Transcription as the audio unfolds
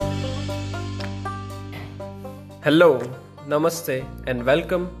Hello, Namaste, and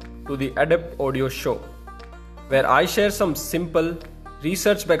welcome to the Adept audio show, where I share some simple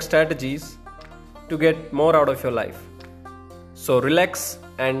research backed strategies to get more out of your life. So relax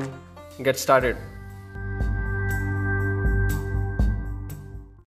and get started.